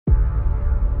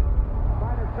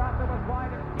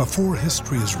Before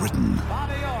history is written,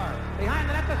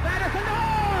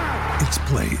 it's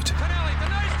played.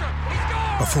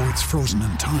 Before it's frozen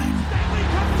in time,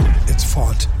 it's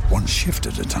fought one shift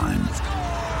at a time.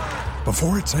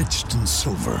 Before it's etched in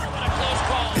silver,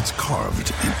 it's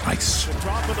carved in ice.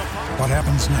 What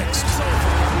happens next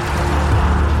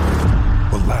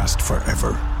will last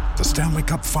forever. The Stanley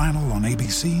Cup Final on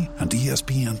ABC and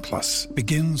ESPN Plus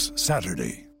begins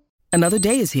Saturday. Another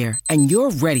day is here, and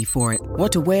you're ready for it.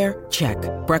 What to wear? Check.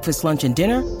 Breakfast, lunch, and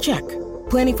dinner? Check.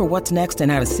 Planning for what's next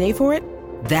and how to save for it?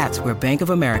 That's where Bank of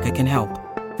America can help.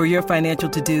 For your financial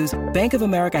to-dos, Bank of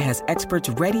America has experts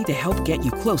ready to help get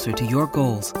you closer to your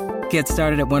goals. Get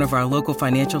started at one of our local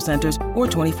financial centers or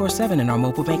 24/7 in our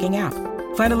mobile banking app.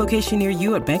 Find a location near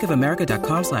you at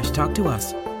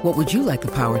bankofamerica.com/talktous. What would you like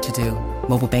the power to do?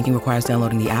 Mobile banking requires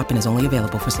downloading the app and is only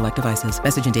available for select devices.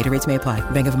 Message and data rates may apply.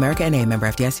 Bank of America N.A., member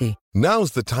FDIC.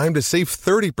 Now's the time to save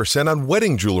 30% on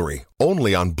wedding jewelry,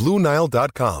 only on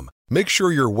BlueNile.com. Make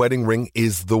sure your wedding ring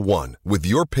is the one with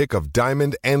your pick of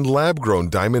diamond and lab-grown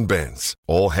diamond bands,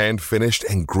 all hand-finished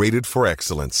and graded for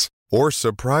excellence. Or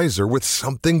surprise her with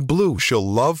something blue she'll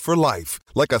love for life,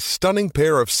 like a stunning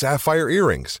pair of sapphire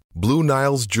earrings. Blue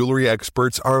Nile's jewelry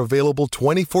experts are available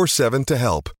 24/7 to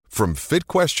help, from fit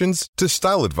questions to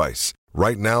style advice.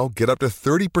 Right now, get up to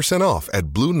 30% off at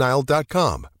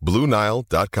BlueNile.com.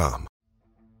 BlueNile.com.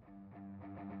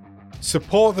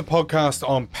 Support the podcast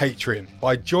on Patreon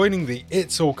by joining the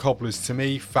It's All Cobblers to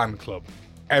Me fan club.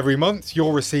 Every month,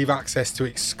 you'll receive access to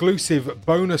exclusive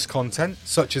bonus content,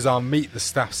 such as our Meet the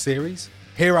Staff series,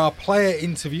 hear our player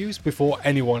interviews before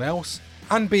anyone else,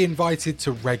 and be invited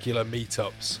to regular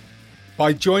meetups.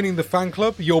 By joining the fan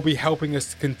club, you'll be helping us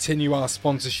to continue our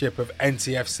sponsorship of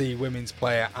NTFC women's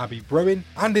player Abby Bruin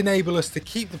and enable us to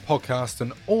keep the podcast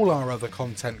and all our other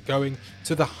content going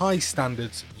to the high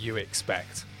standards you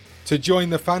expect. To join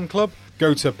the fan club,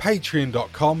 go to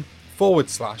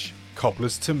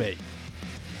patreon.com/cobblers to me.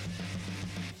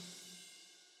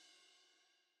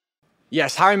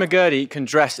 Yes, Harry McGurdy can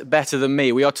dress better than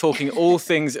me. We are talking all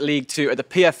things League Two at the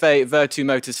PFA Virtu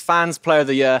Motors Fans Player of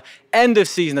the Year end of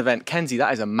season event. Kenzie,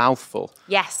 that is a mouthful.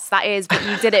 Yes, that is, but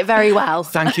you did it very well.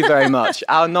 Thank you very much.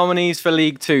 Our nominees for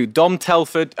League Two: Dom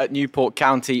Telford at Newport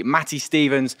County, Matty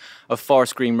Stevens of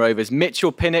Forest Green Rovers,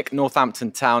 Mitchell Pinnock,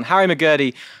 Northampton Town, Harry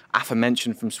McGurdy,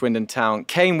 aforementioned from Swindon Town,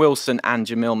 Kane Wilson and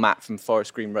Jamil Matt from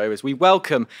Forest Green Rovers. We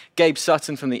welcome Gabe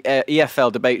Sutton from the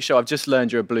EFL Debate Show. I've just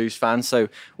learned you're a Blues fan, so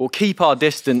we'll keep our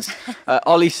distance.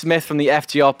 Ollie Smith from the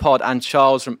FGR Pod and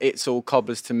Charles from It's All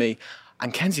Cobblers to Me.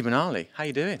 And Kenzie Benali, how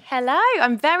you doing? Hello,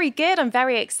 I'm very good. I'm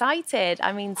very excited.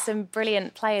 I mean, some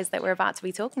brilliant players that we're about to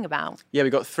be talking about. Yeah,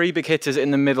 we've got three big hitters in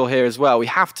the middle here as well. We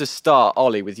have to start,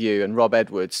 Ollie, with you and Rob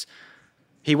Edwards.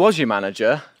 He was your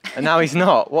manager, and now he's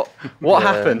not. What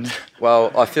happened?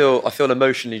 Well, I feel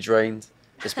emotionally drained.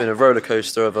 It's been a roller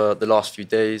coaster over the last few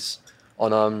days.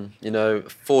 On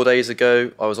 4 days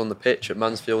ago, I was on the pitch at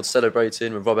Mansfield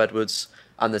celebrating with Rob Edwards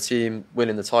and the team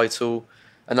winning the title,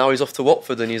 and now he's off to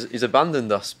Watford and he's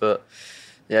abandoned us. But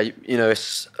yeah,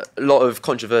 it's a lot of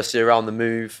controversy around the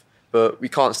move, but we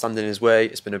can't stand in his way.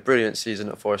 It's been a brilliant season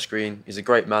at Forest Green. He's a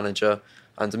great manager.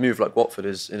 And a move like Watford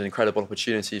is an incredible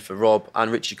opportunity for Rob and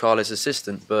Richie Carlisle's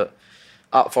assistant. But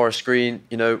at Forest Green,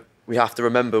 we have to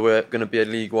remember we're going to be a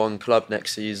League One club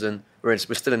next season. We're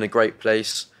still in a great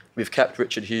place. We've kept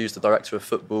Richard Hughes, the director of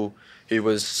football, who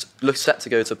was set to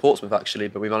go to Portsmouth actually,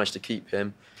 but we managed to keep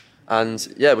him. And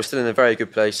yeah, we're still in a very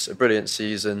good place, a brilliant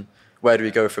season. Where do we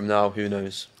go from now? Who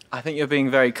knows? I think you're being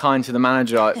very kind to the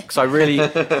manager, because I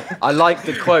like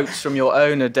the quotes from your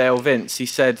owner, Dale Vince. He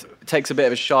said it takes a bit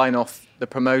of a shine off the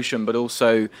promotion, but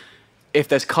also if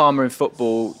there's karma in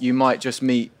football, you might just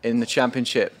meet in the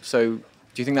Championship. So do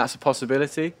you think that's a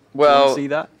possibility? Well, do you see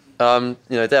that?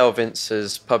 Dale Vince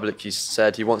has publicly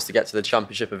said he wants to get to the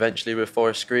Championship eventually with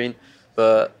Forest Green.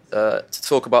 But to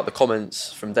talk about the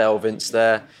comments from Dale Vince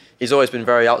there, he's always been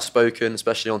very outspoken,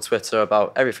 especially on Twitter,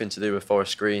 about everything to do with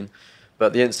Forest Green.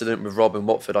 But the incident with Rob and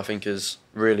Watford, I think, has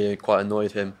really quite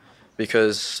annoyed him,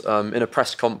 because in a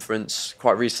press conference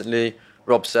quite recently,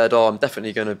 Rob said, I'm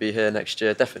definitely going to be here next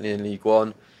year, definitely in League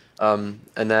One. And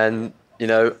then,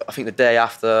 I think the day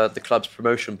after the club's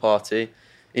promotion party,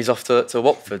 he's off to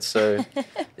Watford. So,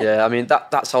 yeah, I mean,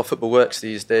 that's how football works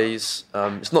these days.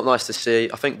 It's not nice to see.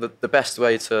 I think that the best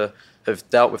way to have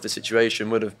dealt with the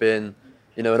situation would have been,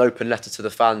 an open letter to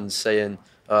the fans saying,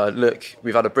 look,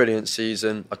 we've had a brilliant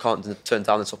season. I can't turn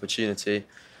down this opportunity.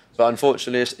 But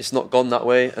unfortunately, it's not gone that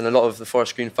way. And a lot of the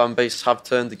Forest Green fan base have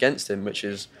turned against him, which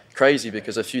is crazy,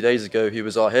 because a few days ago he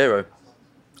was our hero.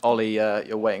 Ollie,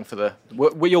 you're waiting for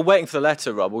the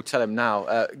letter, Rob. We'll tell him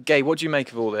now. Gabe, what do you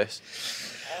make of all this?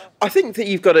 I think that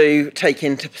you've got to take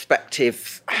into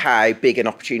perspective how big an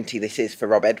opportunity this is for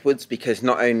Rob Edwards, because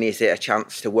not only is it a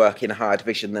chance to work in a higher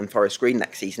division than Forest Green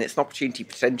next season, it's an opportunity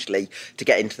potentially to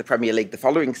get into the Premier League the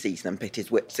following season and pit his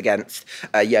wits against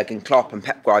Jurgen Klopp and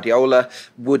Pep Guardiola.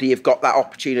 Would he have got that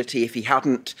opportunity if he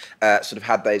hadn't sort of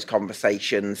had those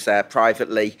conversations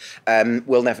privately?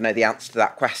 We'll never know the answer to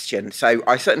that question. So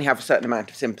I certainly have a certain amount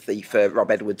of sympathy for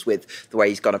Rob Edwards with the way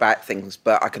he's gone about things,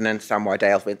 but I can understand why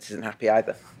Dale Vince isn't happy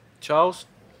either. Charles?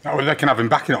 Oh, well, they can have him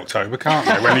back in October, can't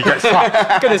they, when he gets sacked?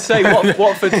 I was going to say,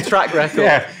 Watford's track record.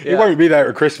 Yeah, he won't be there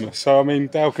at Christmas. So, I mean,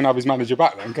 Dale can have his manager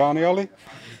back then, can't he, Ollie?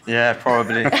 Yeah,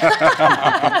 probably.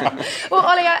 Well,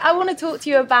 Ollie, I want to talk to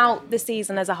you about the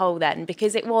season as a whole then,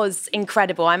 because it was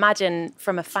incredible. I imagine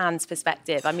from a fan's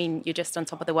perspective, I mean, you're just on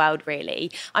top of the world,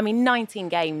 really. I mean, 19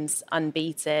 games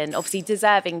unbeaten, obviously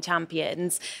deserving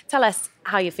champions. Tell us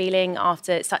how you're feeling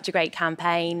after such a great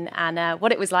campaign and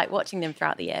what it was like watching them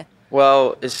throughout the year.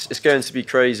 Well, it's going to be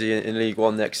crazy in League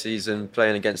One next season,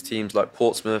 playing against teams like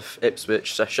Portsmouth,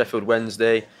 Ipswich, Sheffield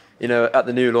Wednesday. You know, at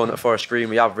the new lawn at Forest Green,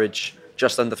 we average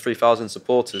just under 3,000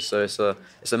 supporters, so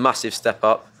it's a massive step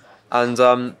up. And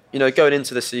you know, going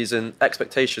into the season,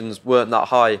 expectations weren't that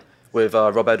high with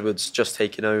Rob Edwards just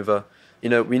taking over. You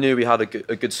know, we knew we had a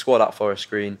good squad at Forest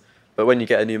Green, but when you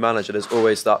get a new manager, there's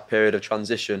always that period of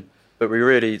transition. But we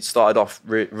really started off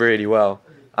really well,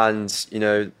 and you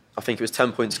know, I think it was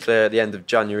 10 points clear at the end of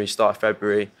January, start of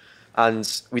February,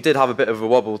 and we did have a bit of a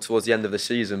wobble towards the end of the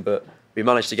season, but we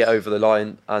managed to get over the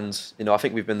line, and you know, I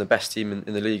think we've been the best team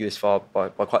in the league this far by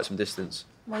quite some distance.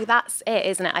 Well, that's it,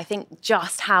 isn't it? I think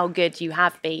just how good you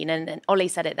have been, and Ollie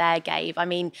said it there, Gabe. I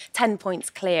mean, 10 points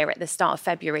clear at the start of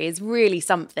February is really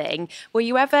something. Were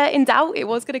you ever in doubt it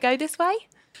was going to go this way?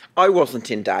 I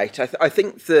wasn't in doubt. I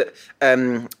think that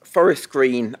Forest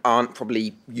Green aren't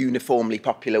probably uniformly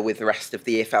popular with the rest of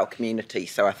the EFL community.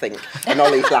 So I think, and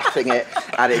Ollie's laughing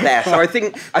at it there. So I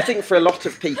think for a lot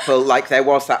of people, like there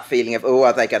was that feeling of, oh,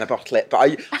 are they going to bottle it?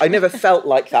 But I never felt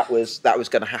like that was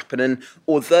going to happen. And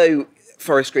although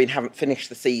Forest Green haven't finished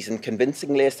the season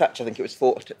convincingly as such, I think it was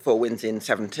four wins in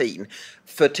 17.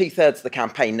 For 2/3 of the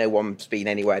campaign, no one's been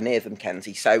anywhere near them,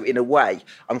 Kenzie. So in a way,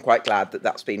 I'm quite glad that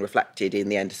that's been reflected in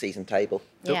the end of season table.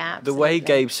 The way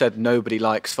Gabe said nobody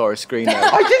likes Forest Green, though.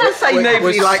 I didn't say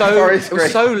nobody likes Forest Green. It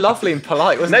was so lovely and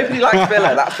polite, wasn't it? Nobody likes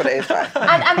Villa, that's what it is.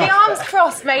 And the arms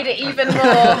crossed made it even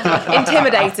more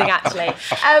intimidating, actually.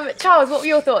 Charles, what were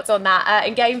your thoughts on that?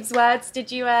 In Gabe's words,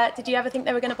 did you ever think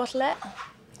they were going to bottle it?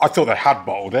 I thought they had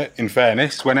bottled it, in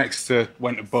fairness. When Exeter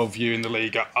went above you in the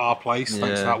league at our place,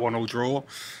 thanks to that 1-1 draw,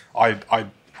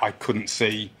 I couldn't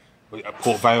see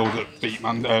Port Vale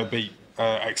that beat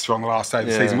Exeter on the last day of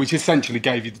the season, which essentially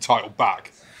gave you the title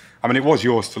back. I mean, it was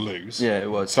yours to lose. Yeah, it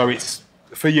was. So it's,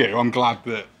 for you, I'm glad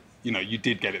that, you know, you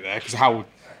did get it there, because how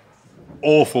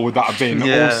awful would that have been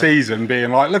all season,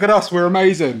 being like, look at us, we're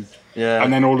amazing. Yeah.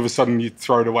 And then all of a sudden you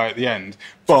throw it away at the end.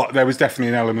 But there was definitely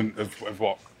an element of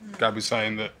what Gab was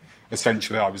saying, that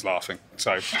essentially I was laughing.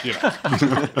 So, you know.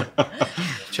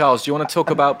 Charles, do you want to talk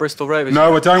about Bristol Rovers?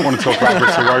 No, I don't want to talk about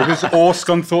Bristol Rovers or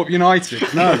Scunthorpe United.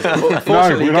 No.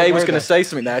 Unfortunately, Gabe was going to say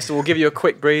something there, so we'll give you a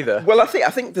quick breather. Well, I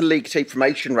think the League Two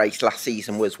promotion race last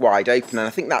season was wide open, and I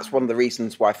think that's one of the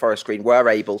reasons why Forest Green were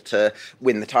able to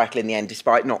win the title in the end,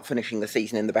 despite not finishing the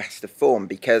season in the best of form,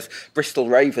 because Bristol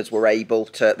Rovers were able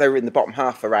to, they were in the bottom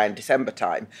half around December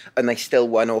time, and they still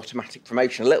won automatic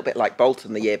promotion, a little bit like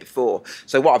Bolton the year before.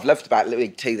 So what I've loved about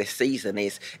League Two this season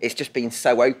is it's just been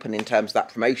so open in terms of that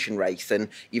promotion race, and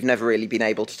you've never really been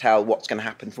able to tell what's going to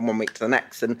happen from one week to the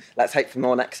next, and let's hope for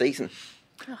more next season.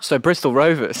 So Bristol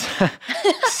Rovers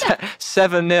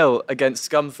 7-0 against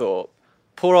Scunthorpe.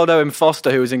 Poor old Owen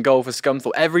Foster, who was in goal for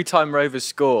Scunthorpe, every time Rovers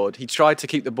scored, he tried to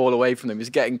keep the ball away from them. He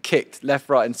was getting kicked left,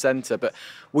 right and centre. But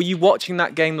were you watching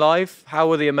that game live? How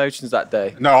were the emotions that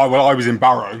day? No, I was in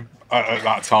Barrow at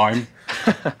that time.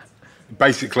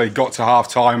 Basically got to half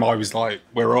time, I was like,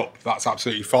 we're up, that's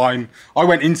absolutely fine. I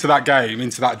went into that game,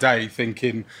 into that day,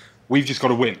 thinking, we've just got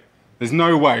to win. There's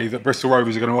no way that Bristol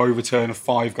Rovers are going to overturn a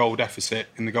 5-goal deficit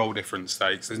in the goal difference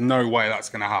stakes. There's no way that's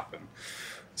going to happen.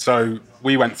 So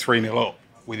we went 3-0 up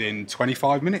within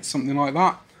 25 minutes, something like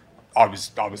that. I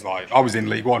was in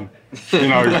League One. You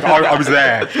know, I was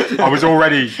there. I was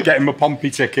already getting my Pompey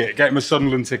ticket, getting my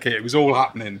Sunderland ticket. It was all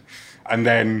happening. And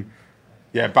then,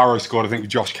 Barrow scored. I think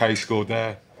Josh Kay scored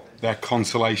their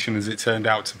consolation, as it turned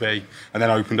out to be, and then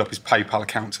opened up his PayPal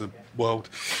account to the world.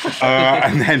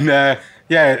 And then,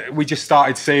 we just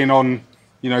started seeing on,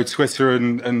 Twitter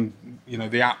and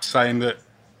the app saying that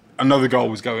another goal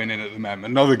was going in at the Mem,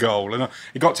 another goal, and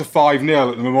it got to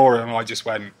 5-0 at the Memorial, and I just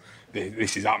went,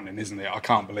 this is happening, isn't it? I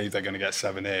can't believe they're going to get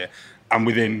 7 here. And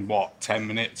within, 10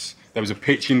 minutes, there was a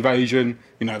pitch invasion.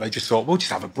 They just thought, we'll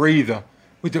just have a breather.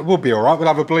 We'll be all right. We'll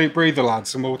have a breather,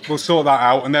 lads, and we'll sort that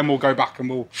out, and then we'll go back and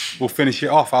we'll finish it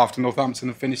off after Northampton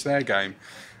have finished their game.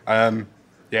 I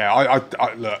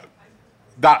look,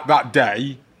 that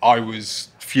day I was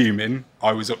fuming,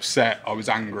 I was upset, I was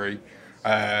angry,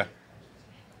 but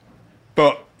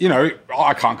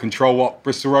I can't control what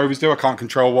Bristol Rovers do. I can't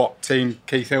control what team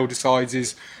Keith Hill decides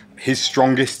is his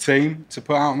strongest team to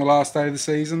put out on the last day of the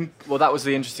season. Well, that was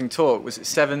the interesting talk. Was it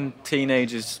 7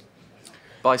 teenagers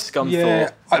by Scunthorpe?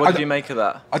 Yeah, what did you make of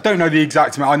that? I don't know the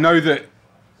exact amount. I know that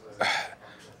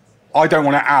I don't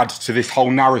want to add to this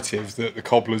whole narrative that the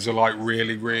Cobblers are like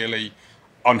really, really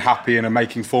unhappy and are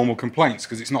making formal complaints,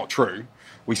 because it's not true.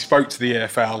 We spoke to the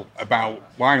EFL about,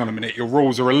 well, hang on a minute, your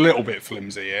rules are a little bit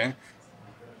flimsy here.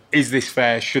 Is this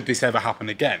fair? Should this ever happen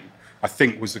again? I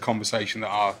think was the conversation that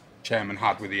our chairman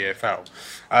had with the EFL.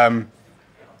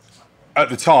 At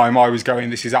the time, I was going,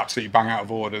 this is absolutely bang out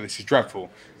of order, this is dreadful.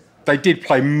 They did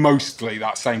play mostly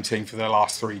that same team for their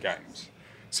last 3 games.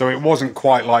 So it wasn't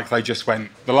quite like they just went,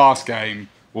 the last game,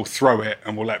 we'll throw it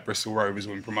and we'll let Bristol Rovers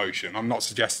win promotion. I'm not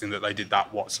suggesting that they did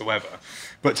that whatsoever.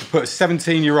 But to put a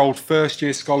 17-year-old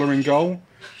first-year scholar in goal,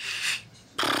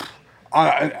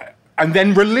 and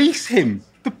then release him,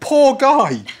 the poor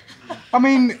guy. I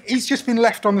mean, he's just been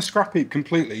left on the scrap heap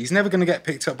completely. He's never going to get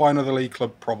picked up by another league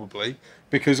club, probably,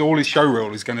 because all his show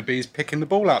reel is going to be is picking the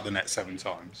ball out the net 7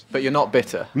 times. But you're not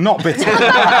bitter. Not bitter.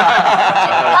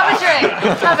 Have a drink.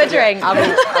 Have a drink. Have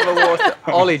a water.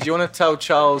 Ollie, do you want to tell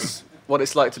Charles what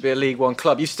it's like to be a League One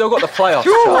club? You've still got the playoffs.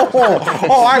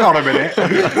 Oh, hang on a minute.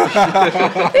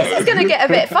 This is going to get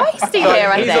a bit feisty here,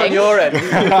 I think. He's on your end.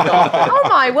 Oh,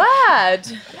 my word.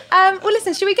 Well,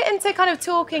 listen, should we get into kind of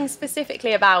talking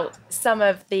specifically about some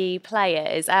of the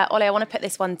players? Ollie, I want to put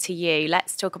this one to you.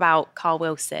 Let's talk about Carl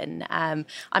Wilson.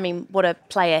 I mean, what a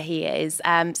player he is.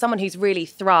 Someone who's really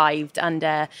thrived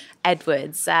under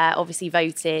Edwards, obviously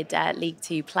voted League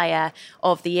Two Player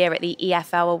of the Year at the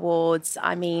EFL Awards.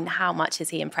 I mean, how much has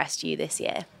he impressed you this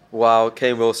year? Wow,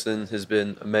 Kane Wilson has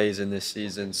been amazing this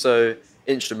season. So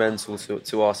instrumental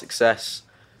to our success.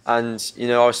 And,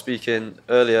 I was speaking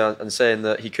earlier and saying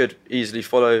that he could easily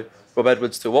follow Rob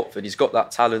Edwards to Watford. He's got that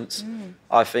talent.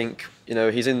 I think,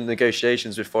 he's in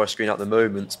negotiations with Forest Green at the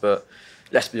moment, but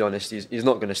let's be honest, he's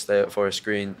not going to stay at Forest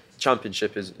Green.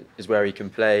 Championship is where he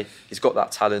can play. He's got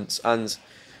that talent. And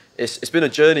it's been a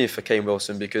journey for Kane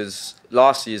Wilson, because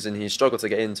last season he struggled to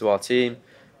get into our team.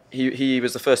 He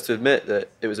was the first to admit that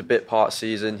it was a bit part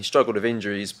season. He struggled with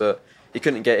injuries, but he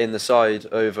couldn't get in the side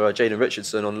over Jaden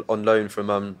Richardson on loan from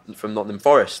Nottingham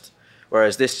Forest.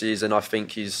 Whereas this season, I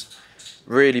think he's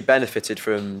really benefited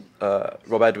from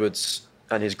Rob Edwards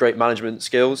and his great management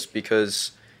skills,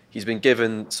 because he's been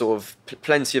given sort of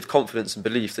plenty of confidence and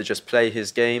belief to just play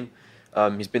his game.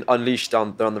 He's been unleashed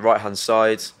down the right-hand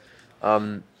side.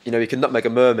 He can nutmeg a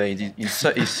mermaid. He's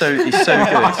so good.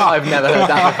 I've never heard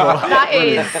that before. That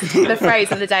is the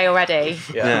phrase of the day already.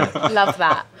 Yeah. Love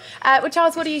that. Well,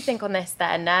 Charles, what do you think on this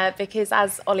then? Because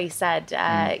as Ollie said,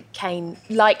 Kane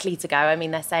likely to go. I mean,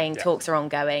 they're saying talks are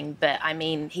ongoing, but I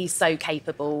mean, he's so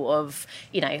capable of,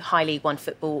 high League One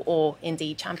football or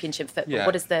indeed Championship football. Yeah.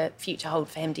 What does the future hold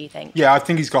for him, do you think? Yeah, I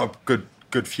think he's got a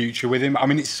good future with him. I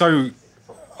mean, it's so,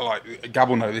 like, Gab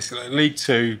will know this, League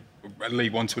Two,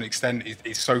 League One to an extent,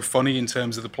 it's so funny in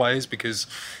terms of the players, because,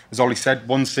 as Ollie said,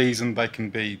 one season they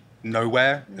can be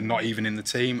nowhere and not even in the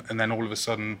team, and then all of a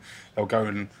sudden they'll go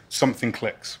and something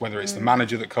clicks, whether it's the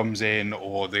manager that comes in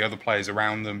or the other players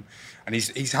around them. And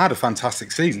he's had a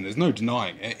fantastic season, there's no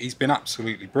denying it. He's been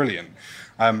absolutely brilliant.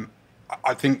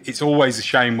 I think it's always a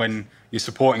shame when you're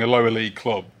supporting a lower league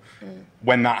club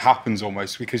when that happens,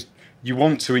 almost, because you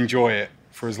want to enjoy it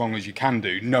for as long as you can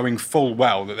do, knowing full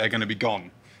well that they're going to be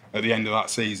gone at the end of that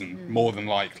season, more than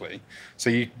likely. So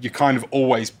you're kind of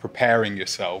always preparing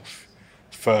yourself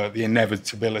for the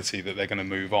inevitability that they're going to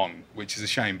move on, which is a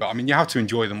shame. But I mean, you have to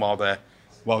enjoy them while they're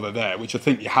there, which I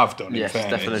think you have done. Yes, in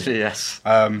fairness. definitely, yes.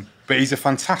 But he's a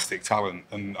fantastic talent,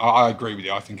 and I agree with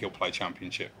you. I think he'll play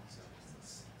Championship.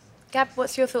 Gab,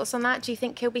 what's your thoughts on that? Do you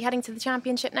think he'll be heading to the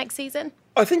Championship next season?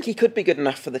 I think he could be good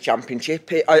enough for the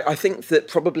Championship. I think that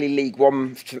probably League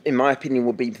One, in my opinion,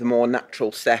 will be the more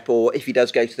natural step, or if he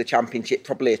does go to the Championship,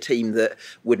 probably a team that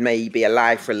would maybe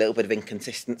allow for a little bit of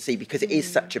inconsistency, because it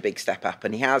is such a big step up,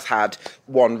 and he has had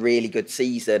one really good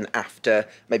season after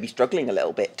maybe struggling a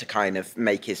little bit to kind of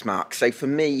make his mark. So for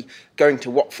me, going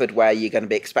to Watford, where you're going to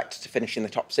be expected to finish in the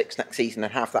top 6 next season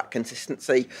and have that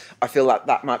consistency, I feel like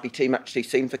that might be too much too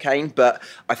soon for Kane. But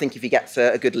I think if he gets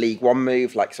a good League One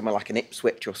move, like somewhere like an Ipswich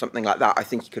Ipswich or something like that, I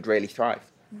think he could really thrive.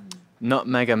 Not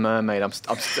Mega Mermaid. I'm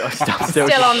still Still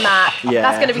on that. Yeah.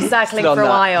 That's going to be circling Still for a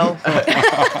while.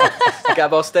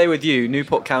 Gab, I'll stay with you.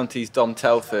 Newport County's Dom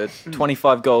Telford,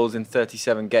 25 goals in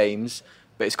 37 games,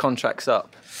 but his contract's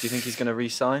up. Do you think he's going to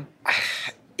re-sign?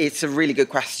 It's a really good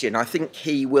question. I think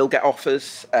he will get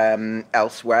offers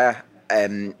elsewhere.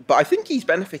 But I think he's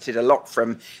benefited a lot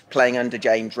from playing under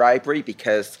James Rowberry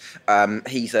because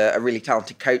he's a really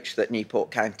talented coach that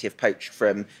Newport County have poached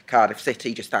from Cardiff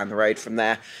City, just down the road from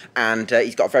there. And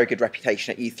he's got a very good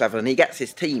reputation at youth level. And he gets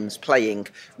his teams playing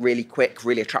really quick,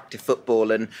 really attractive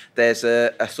football. And there's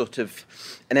a sort of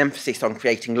an emphasis on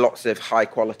creating lots of high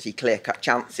quality, clear cut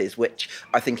chances, which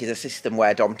I think is a system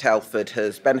where Dom Telford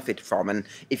has benefited from. And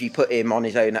if you put him on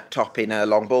his own at top in a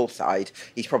long ball side,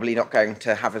 he's probably not going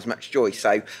to have as much joy.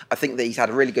 So I think that he's had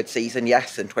a really good season,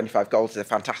 yes, and 25 goals is a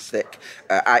fantastic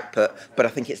output, but I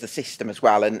think it's the system as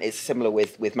well. And it's similar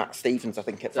with Matt Stevens, I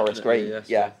think, at Forest Green.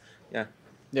 Yes,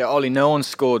 Yeah, Ollie, no one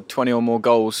scored 20 or more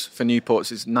goals for Newport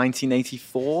since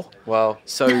 1984. Wow.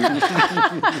 So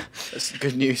that's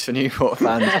good news for Newport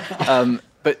fans.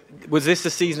 But was this the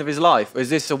season of his life? Is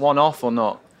this a one-off or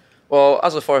not? Well,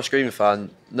 as a Forest Green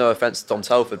fan, no offence to Dom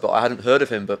Telford, but I hadn't heard of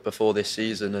him before this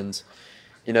season. And,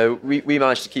 you know, we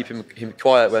managed to keep him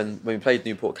quiet when we played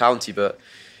Newport County, but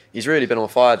he's really been on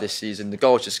fire this season. The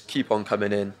goals just keep on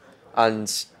coming in.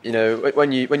 And, you know,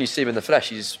 when you see him in the flesh,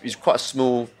 he's quite a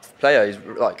small player. He's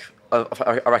like,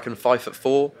 I reckon,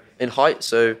 5'4" in height.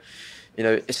 So, you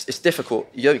know, it's difficult.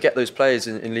 You don't get those players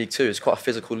in League Two. It's quite a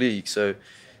physical league. So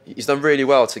he's done really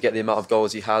well to get the amount of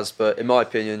goals he has. But in my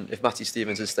opinion, if Matty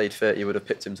Stevens had stayed fit, he would have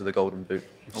picked him to the Golden Boot.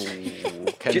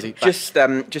 Just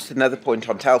another point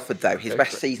on Telford, though. His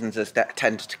best seasons has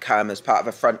tended to come as part of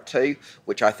a front two,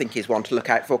 which I think is one to look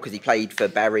out for because he played for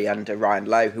Bury under Ryan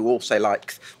Lowe, who also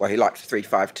likes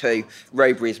 3-5-2.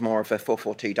 Rowberry is more of a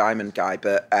 4-4-2 diamond guy,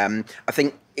 but I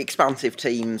think expansive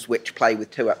teams which play with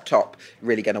two up top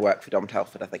really going to work for Dom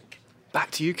Telford, I think.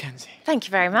 Back to you, Kenzie. Thank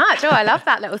you very much. Oh, I love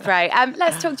that little throw.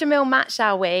 Let's talk Jamil Matt,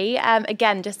 shall we?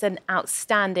 Again, just an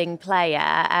outstanding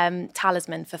player.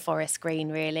 Talisman for Forest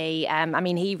Green, really. I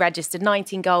mean, he registered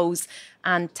 19 goals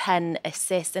and 10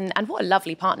 assists. And what a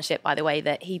lovely partnership, by the way,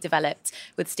 that he developed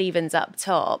with Stevens up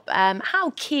top.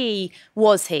 How key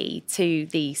was he to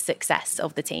the success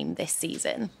of the team this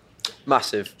season?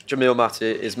 Massive. Jamil Matt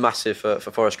is massive for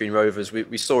Forest Green Rovers.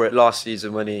 We saw it last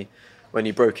season when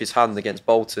he broke his hand against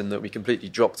Bolton, that we completely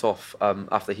dropped off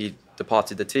after he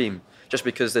departed the team, just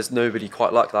because there's nobody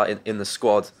quite like that in the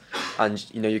squad. And,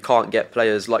 you know, you can't get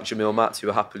players like Jamil Matt who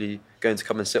are happily going to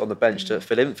come and sit on the bench to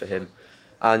fill in for him.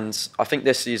 And I think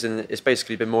this season it's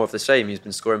basically been more of the same. He's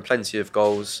been scoring plenty of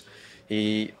goals.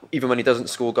 Even when he doesn't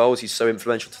score goals, he's so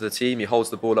influential to the team. He holds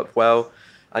the ball up well.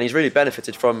 And he's really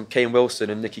benefited from Kane Wilson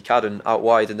and Nicky Cadden out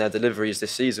wide in their deliveries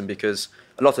this season, because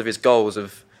a lot of his goals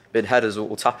have been headers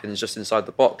or tap-ins just inside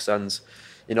the box. And,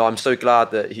 you know, I'm so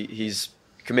glad that he's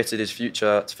committed his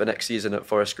future for next season at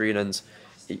Forest Green. And,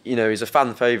 you know, he's a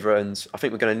fan favourite, and I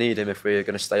think we're going to need him if we're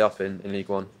going to stay up in League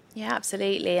One. Yeah,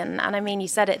 absolutely. And I mean, you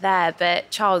said it there, but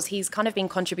Charles, he's kind of been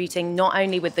contributing not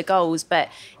only with the goals, but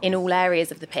in all areas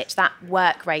of the pitch. That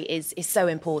work rate is so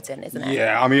important, isn't it?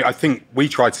 Yeah, I mean, I think we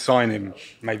tried to sign him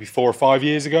maybe 4 or 5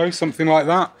 years ago, something like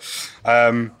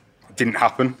that. Didn't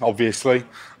happen, obviously.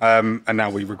 And now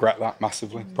we regret that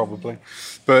massively, probably.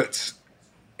 But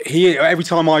every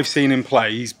time I've seen him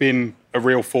play, he's been a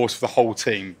real force for the whole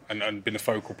team and been a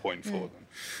focal point for them.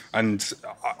 And,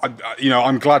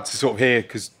 I'm glad to sort of hear,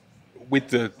 because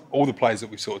with all the players that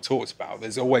we've sort of talked about,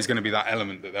 there's always going to be that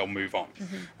element that they'll move on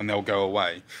and they'll go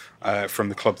away from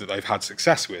the club that they've had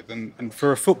success with. And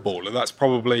for a footballer, that's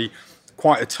probably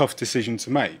quite a tough decision to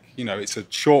make. You know, it's a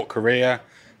short career.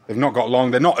 They've not got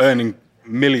long. They're not earning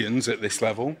millions at this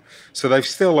level. So they've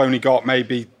still only got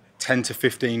maybe 10 to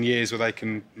 15 years where they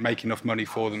can make enough money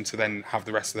for them to then have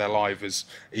the rest of their life as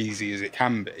easy as it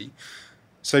can be.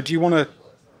 So do you want to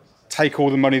take all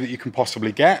the money that you can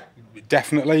possibly get?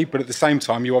 Definitely. But at the same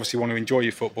time, you obviously want to enjoy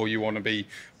your football. You want to be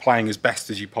playing as best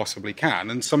as you possibly can.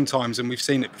 And sometimes, and we've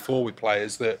seen it before with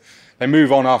players, that they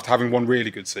move on after having one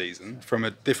really good season from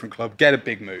a different club, get a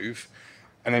big move,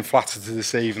 and then flatter to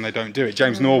deceive, and they don't do it.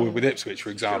 James Norwood with Ipswich, for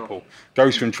example,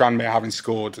 goes from Tranmere having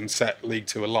scored and set League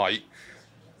Two alight,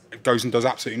 goes and does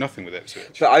absolutely nothing with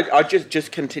Ipswich. But I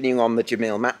just continuing on the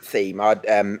Jamil Matt theme,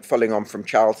 following on from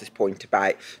Charles's point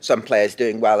about some players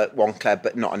doing well at one club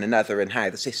but not in another, and how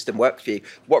the system works for you.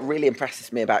 What really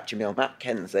impresses me about Jamil Matt,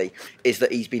 Kenzie, is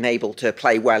that he's been able to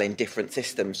play well in different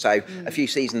systems. So a few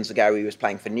seasons ago, he was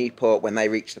playing for Newport when they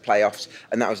reached the playoffs,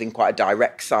 and that was in quite a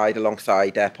direct side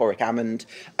alongside Porrick Hammond.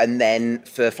 And then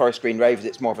for Forest Green Rovers,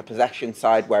 it's more of a possession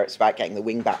side where it's about getting the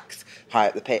wing backs high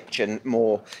up the pitch and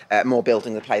more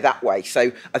building the play that way.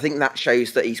 So I think that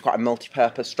shows that he's quite a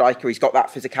multi-purpose striker. He's got that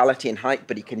physicality and height,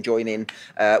 but he can join in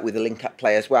with a link-up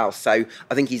play as well. So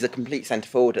I think he's a complete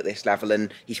centre-forward at this level,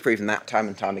 and he's proven that time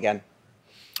and time again.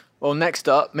 Well, next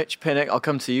up, Mitch Pinnock. I'll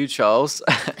come to you, Charles.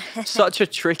 Such a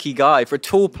tricky guy. For a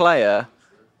tall player,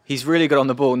 he's really good on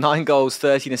the ball. 9 goals,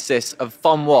 13 assists, a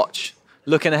fun watch.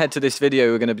 Looking ahead to this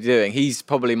video we're going to be doing, he's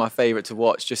probably my favourite to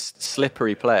watch. Just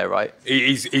slippery player, right?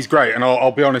 He's great, and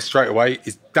I'll be honest straight away,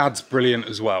 his dad's brilliant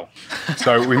as well.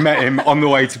 So we met him on the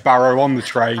way to Barrow on the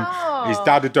train. Oh. His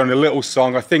dad had done a little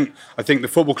song. I think the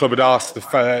football club had asked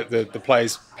the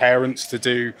players' parents to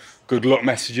do good luck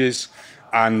messages,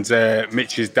 and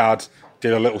Mitch's dad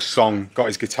did a little song, got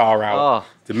his guitar out.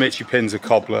 The Mitchy Pin's a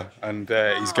cobbler, and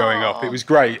he's going up. It was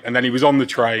great. And then he was on the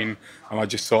train, and I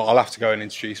just thought, I'll have to go and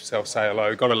introduce myself, say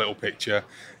hello. Got a little picture.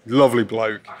 Lovely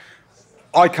bloke.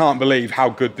 I can't believe how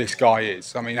good this guy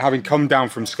is. I mean, having come down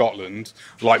from Scotland,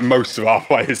 like most of our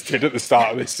players did at the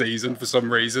start of this season for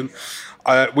some reason,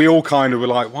 we all kind of were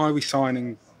like, why are we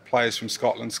signing players from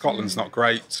Scotland? Scotland's not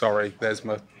great. Sorry, there's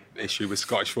my issue with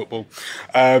Scottish football.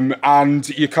 And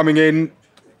you're coming in,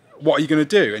 what are you going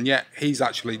to do? And yet he's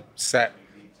actually set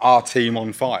our team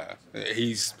on fire.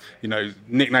 He's,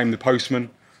 nicknamed the postman.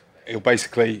 He'll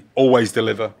basically always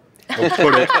deliver. He'll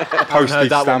put it, postage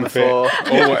stamp it.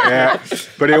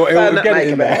 But he'll get it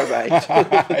in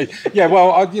there. Yeah,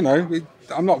 well,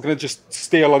 I'm not going to just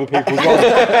steal other people's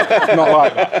lines. Not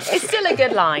like that. It's still a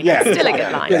good line. Yeah. It's still a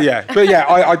good line.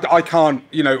 But I can't,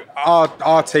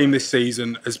 our team this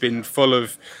season has been full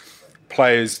of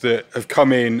players that have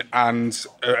come in and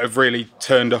have really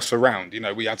turned us around.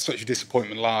 We had such a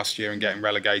disappointment last year in getting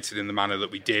relegated in the manner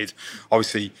that we did.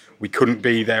 Obviously, we couldn't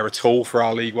be there at all for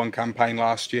our League One campaign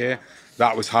last year.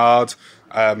 That was hard.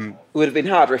 It would have been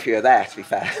harder if you were there, to be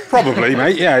fair. Probably,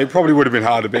 mate. Yeah, it probably would have been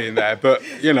harder being there. But,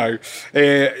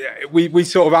 we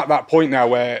sort of at that point now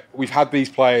where we've had these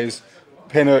players,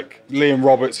 Pinnock, Liam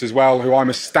Roberts as well, who I'm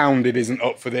astounded isn't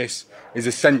up for this, is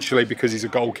essentially because he's a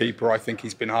goalkeeper. I think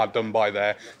he's been hard done by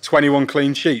there. 21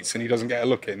 clean sheets and he doesn't get a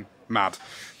look in. Mad.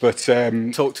 But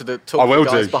talk to the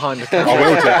guys behind the camera. I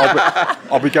will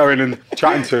do. I'll be going and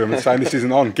chatting to him and saying this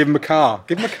isn't on. Give him a car.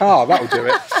 That'll do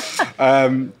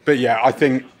it. But yeah, I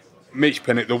think Mitch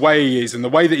Pinnock, the way he is and the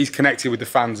way that he's connected with the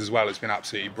fans as well, has been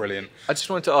absolutely brilliant. I just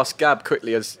wanted to ask Gab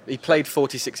quickly, as he played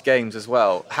 46 games as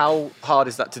well. How hard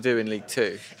is that to do in League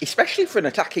Two? Especially for an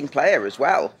attacking player as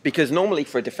well, because normally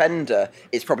for a defender,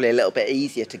 it's probably a little bit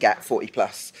easier to get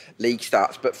 40-plus league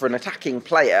starts. But for an attacking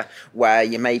player, where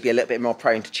you may be a little bit more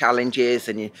prone to challenges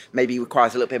and you maybe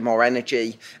requires a little bit more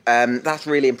energy, that's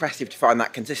really impressive to find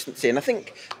that consistency. And I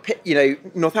think,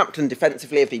 Northampton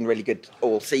defensively have been really good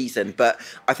all season, but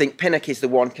I think Pinnock is the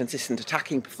one consistent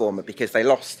attacking performer because they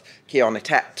lost Keon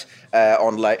Etet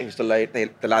on loan, who's the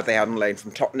lad they had on loan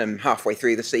from Tottenham halfway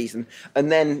through the season.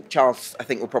 And then Charles, I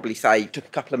think, will probably say, took a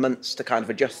couple of months to kind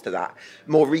of adjust to that.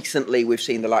 More recently, we've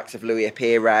seen the likes of Louis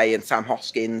Apire and Sam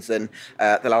Hoskins and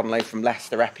the lad on loan from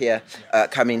Leicester, Eppier,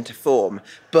 come into form.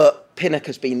 But Pinnock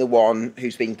has been the one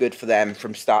who's been good for them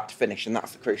from start to finish, and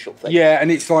that's the crucial thing. Yeah, and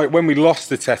it's like when we lost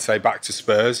the Tete back to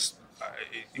Spurs,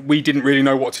 we didn't really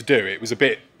know what to do. It was a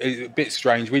bit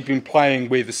strange. We'd been playing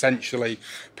with essentially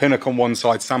Pinnock on one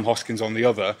side, Sam Hoskins on the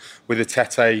other, with a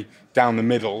Tete down the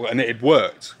middle, and it had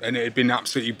worked, and it had been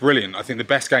absolutely brilliant. I think the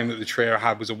best game that the trio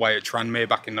had was away at Tranmere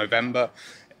back in November.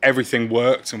 Everything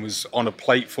worked and was on a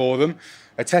plate for them.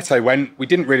 Tete went, we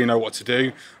didn't really know what to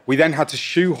do. We then had to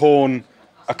shoehorn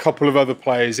a couple of other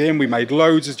players in. We made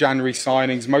loads of January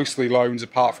signings, mostly loans,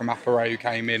 apart from Apare, who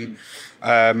came in,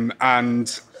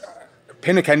 and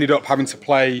Pinnock ended up having to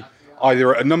play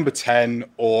either at a number 10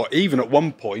 or even at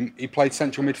one point he played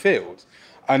central midfield.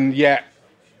 And yet,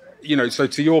 so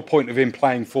to your point of him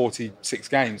playing 46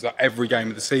 games, like every game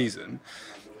of the season,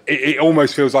 it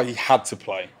almost feels like he had to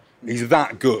play. He's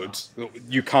that good that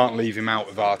you can't leave him out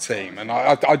of our team. And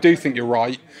I do think you're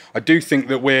right. I do think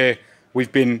that we're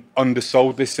we've been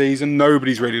undersold this season.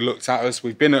 Nobody's really looked at us.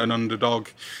 We've been at an underdog.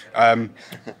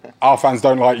 Our fans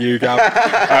don't like you, Gab.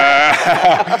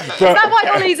 Is that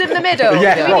why Ollie's in the middle?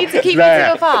 Yeah, Do we need to keep you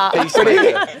two apart?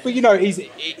 But you know,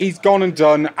 he's gone and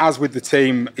done, as with the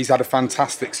team, he's had a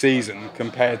fantastic season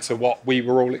compared to what we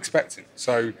were all expecting.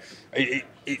 So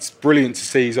it's brilliant to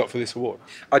see he's up for this award.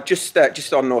 Just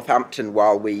on Northampton,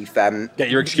 while we've get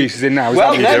your excuses in now. Is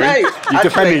well, that what you're doing? You're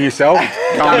defending yourself.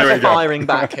 Firing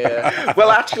back here.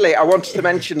 Well, actually, I wanted to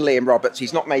mention Liam Roberts.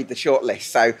 He's not made the shortlist,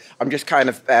 so I'm just kind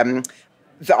of.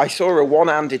 I saw a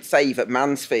one-handed save at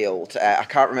Mansfield. I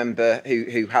can't remember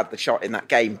who had the shot in that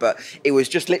game, but it was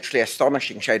just literally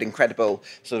astonishing. Showed incredible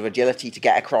sort of agility to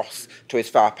get across to his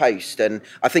far post, and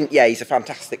I think he's a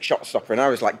fantastic shot stopper. And I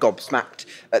was like gobsmacked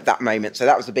at that moment. So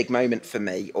that was a big moment for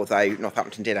me. Although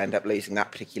Northampton did end up losing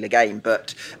that particular game,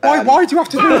 but why do you have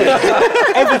to do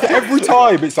it every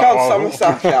time? It's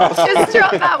like just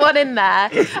drop that one in there.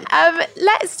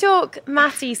 Let's talk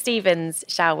Matty Stevens,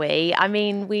 shall we? I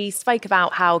mean, we spoke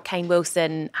about how Kane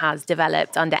Wilson has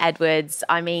developed under Edwards.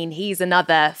 I mean, he's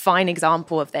another fine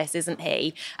example of this, isn't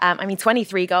he?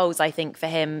 23 goals, I think, for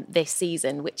him this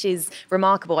season, which is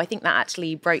remarkable. I think that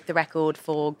actually broke the record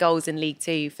for goals in League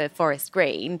Two for Forest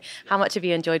Green. How much have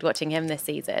you enjoyed watching him this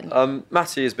season?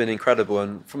 Matty has been incredible,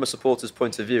 and from a supporter's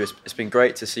point of view, it's been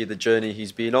great to see the journey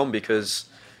he's been on, because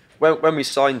when we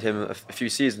signed him a few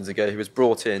seasons ago, he was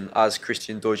brought in as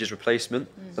Christian Doidge's replacement,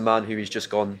 the man who he's just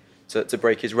gone to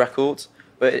break his record.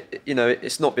 But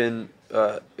it's not been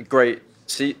a great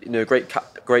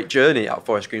journey at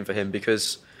Forest Green for him,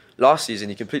 because last season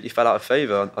he completely fell out of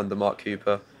favour under Mark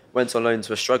Cooper. Went on loan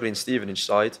to a struggling Stevenage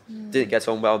side, didn't get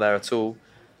on well there at all.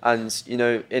 And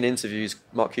in interviews,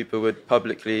 Mark Cooper would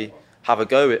publicly have a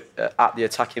go at the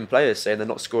attacking players, saying they're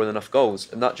not scoring enough goals,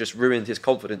 and that just ruined his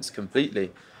confidence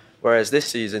completely. Whereas this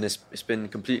season it's been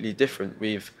completely different.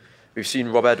 We've seen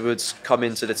Rob Edwards come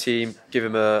into the team, give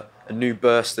him a new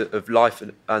burst of life,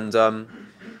 and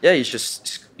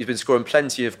he's been scoring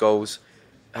plenty of goals,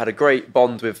 had a great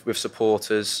bond with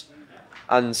supporters,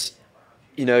 and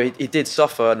he did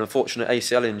suffer an unfortunate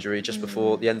ACL injury just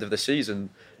before the end of the season,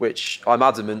 which I'm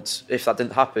adamant, if that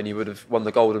didn't happen, he would have won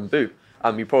the Golden Boot,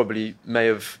 and we probably may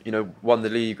have won the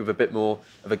league with a bit more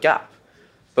of a gap.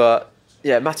 But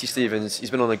yeah, Matty Stevens, he's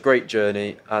been on a great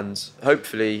journey, and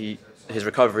hopefully his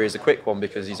recovery is a quick one,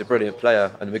 because he's a brilliant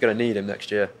player and we're going to need him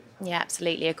next year. Yeah,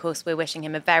 absolutely. Of course, we're wishing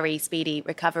him a very speedy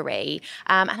recovery.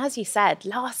 And as you said,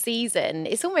 last season,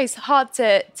 it's almost hard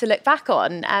to look back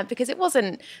on because it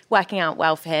wasn't working out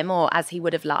well for him, or as he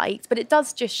would have liked. But it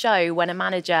does just show when a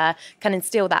manager can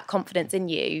instill that confidence in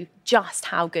you, just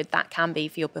how good that can be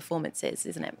for your performances,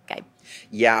 isn't it, Gabe?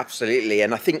 Yeah, absolutely.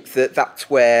 And I think that's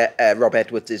where Rob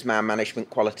Edwards' man management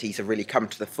qualities have really come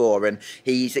to the fore. And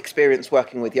he's experienced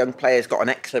working with young players, got an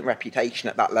excellent reputation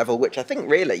at that level, which I think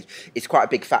really is quite a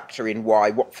big factor in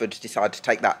why Watford decided to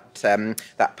take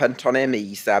that punt on him.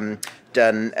 He's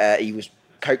he was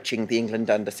coaching the England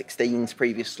under-16s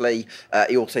previously.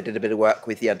 He also did a bit of work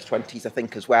with the under-20s, I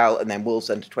think, as well, and then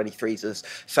Wolves under-23s.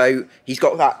 So he's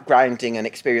got that grounding and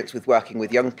experience with working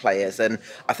with young players, and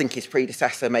I think his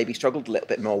predecessor maybe struggled a little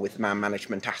bit more with the man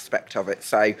management aspect of it.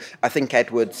 So I think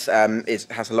Edwards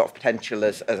has a lot of potential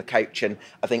as a coach, and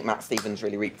I think Matt Stevens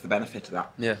really reaped the benefit of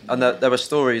that. Yeah, and there were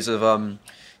stories of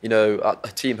at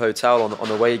a team hotel on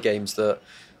away games that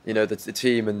the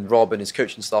team and Rob and his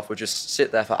coaching staff would just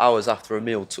sit there for hours after a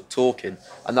meal talking,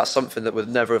 and that's something that would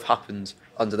never have happened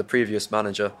under the previous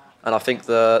manager. And I think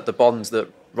the bonds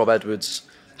that Rob Edwards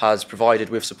has provided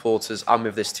with supporters and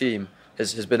with this team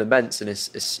has been immense, and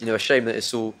it's a shame that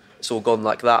it's all gone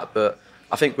like that. But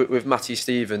I think with Matty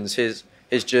Stevens, his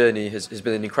journey has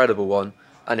been an incredible one.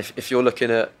 And if you're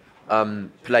looking at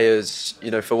players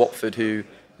for Watford who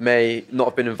may not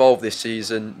have been involved this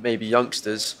season, maybe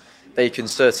youngsters, they can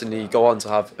certainly go on to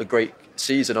have a great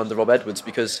season under Rob Edwards,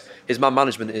 because his man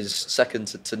management is second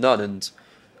to none. And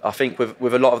I think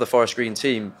with a lot of the Forest Green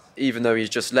team, even though he's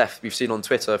just left, we've seen on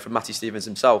Twitter from Matty Stevens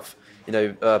himself,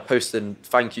 posting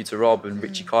thank you to Rob and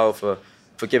Richie Kyle for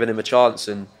giving him a chance,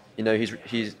 and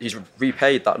he's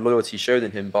repaid that loyalty shown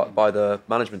in him by the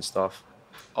management staff.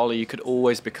 Ollie, you could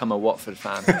always become a Watford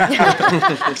fan.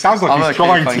 It sounds like he's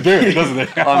trying to do it, doesn't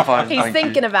it? I'm fine. He's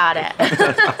thinking about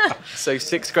it. So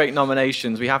 6 great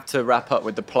nominations. We have to wrap up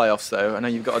with the playoffs, though. I know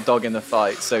you've got a dog in the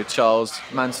fight. So Charles,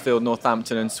 Mansfield,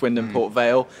 Northampton and Swindon, Port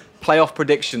Vale. Playoff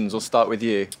predictions, we'll start with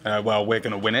you. Well, we're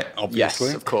going to win it, obviously.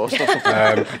 Yes, of course.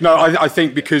 No, I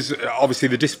think because obviously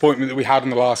the disappointment that we had in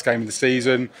the last game of the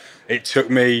season, it took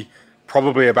me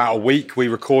probably about a week. We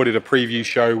recorded a preview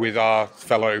show with our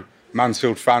fellow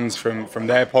Mansfield fans from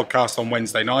their podcast on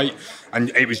Wednesday night, and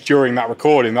it was during that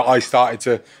recording that I started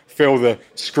to feel the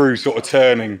screw sort of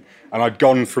turning, and I'd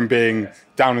gone from being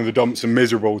down in the dumps and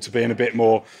miserable to being a bit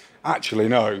more, actually,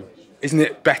 no, isn't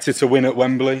it better to win at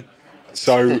Wembley?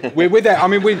 So we're there. I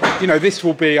mean, this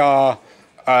will be our,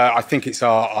 I think it's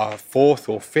our fourth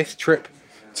or fifth trip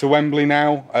to Wembley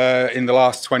now in the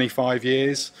last 25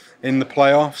 years in the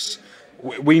playoffs.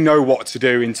 We know what to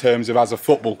do in terms of, as a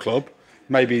football club,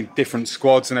 maybe different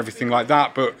squads and everything like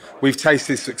that, but we've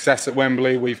tasted success at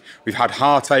Wembley. We've had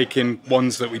heartache in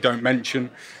ones that we don't mention,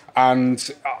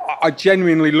 and I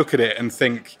genuinely look at it and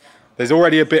think there's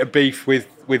already a bit of beef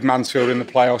with Mansfield in the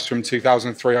playoffs from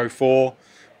 2003-04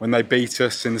 when they beat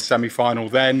us in the semi-final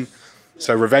then,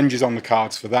 so revenge is on the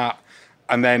cards for that.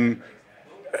 And then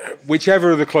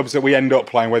whichever of the clubs that we end up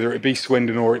playing, whether it be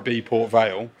Swindon or it be Port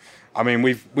Vale, I mean,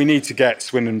 we need to get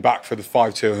Swindon back for the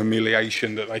 5-2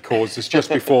 humiliation that they caused us just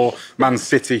before Man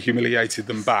City humiliated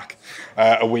them back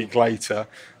a week later.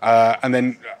 And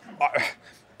then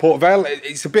Port Vale,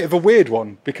 it's a bit of a weird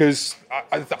one because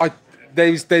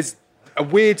there's a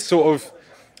weird sort of,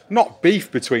 not beef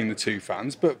between the two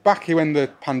fans, but back when the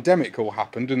pandemic all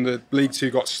happened and the League Two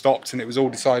got stopped and it was all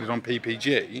decided on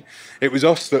PPG, it was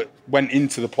us that went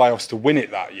into the playoffs to win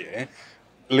it that year,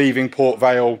 leaving Port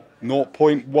Vale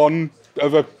 0.1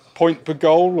 of a point per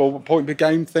goal or point per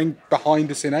game thing behind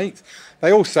us in 8th.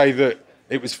 They all say that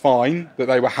it was fine, that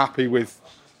they were happy with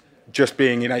just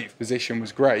being in 8th position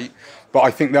was great, but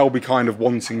I think they'll be kind of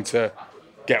wanting to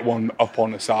get one up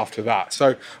on us after that.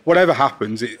 So whatever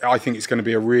happens, I think it's going to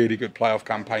be a really good playoff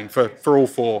campaign for all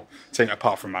four teams,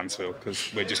 apart from Mansfield,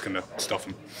 because we're just going to stuff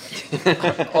them.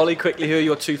 Ollie, quickly, who are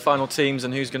your two final teams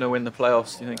and who's going to win the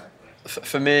playoffs, do you think?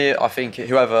 For me, I think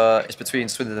whoever is between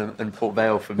Swindon and Port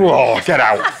Vale for me. Oh, get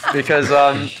out! Because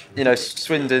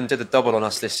Swindon did a double on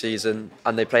us this season,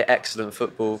 and they play excellent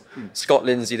football. Scott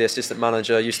Lindsay, the assistant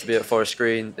manager, used to be at Forest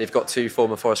Green. They've got 2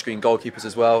 former Forest Green goalkeepers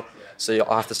as well, so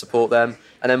I have to support them.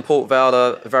 And then Port Vale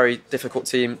are a very difficult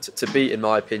team to beat, in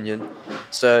my opinion.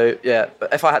 So yeah,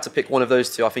 but if I had to pick one of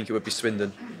those two, I think it would be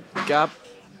Swindon. Gab?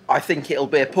 I think it'll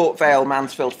be a Port Vale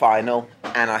Mansfield final,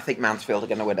 and I think Mansfield are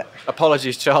going to win it.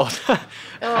 Apologies, Charles.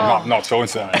 Not talking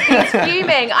to that. He's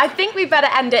fuming. I think we better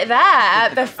end it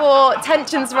there before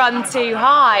tensions run too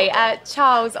high.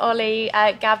 Charles, Ollie,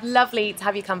 Gab, lovely to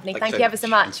have you company. Thank you ever so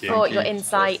much for your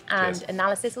insight and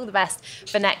analysis. All the best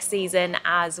for next season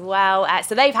as well.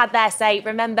 So they've had their say.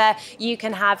 Remember, you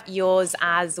can have yours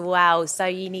as well. So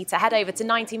you need to head over to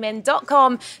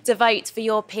 90min.com to vote for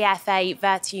your PFA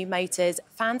Vertu Motors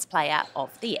Fans Player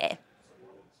of the Year.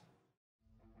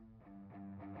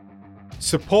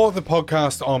 Support the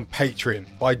podcast on Patreon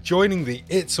by joining the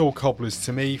It's All Cobblers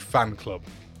to Me fan club.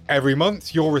 Every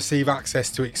month you'll receive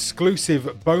access to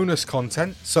exclusive bonus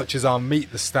content such as our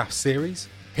Meet the Staff series,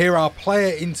 hear our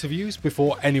player interviews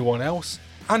before anyone else,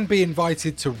 and be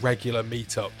invited to regular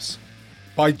meetups.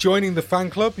 By joining the fan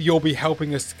club, you'll be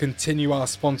helping us to continue our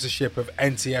sponsorship of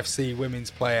NTFC women's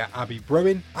player Abby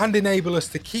Bruin and enable us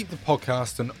to keep the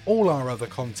podcast and all our other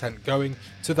content going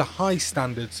to the high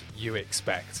standards you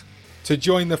expect. To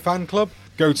join the fan club,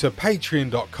 go to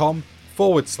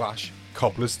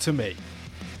patreon.com/cobblers to me.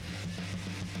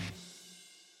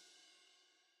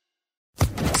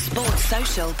 Sports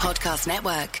Social Podcast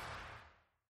Network.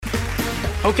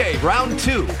 Okay, round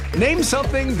 2. Name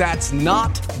something that's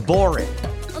not boring.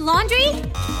 A laundry?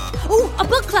 Ooh, a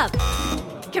book club.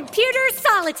 Computer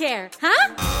solitaire,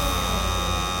 huh?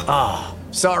 Ah,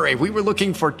 sorry, we were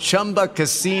looking for Chumba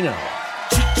Casino.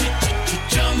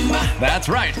 That's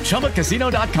right,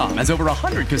 ChumbaCasino.com has over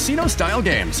 100 casino-style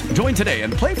games. Join today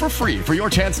and play for free for your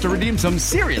chance to redeem some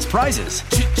serious prizes.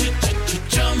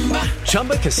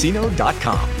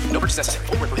 ChumbaCasino.com. No purchase necessary.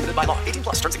 Void where prohibited by law.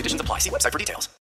 18+ terms and conditions apply. See website for details.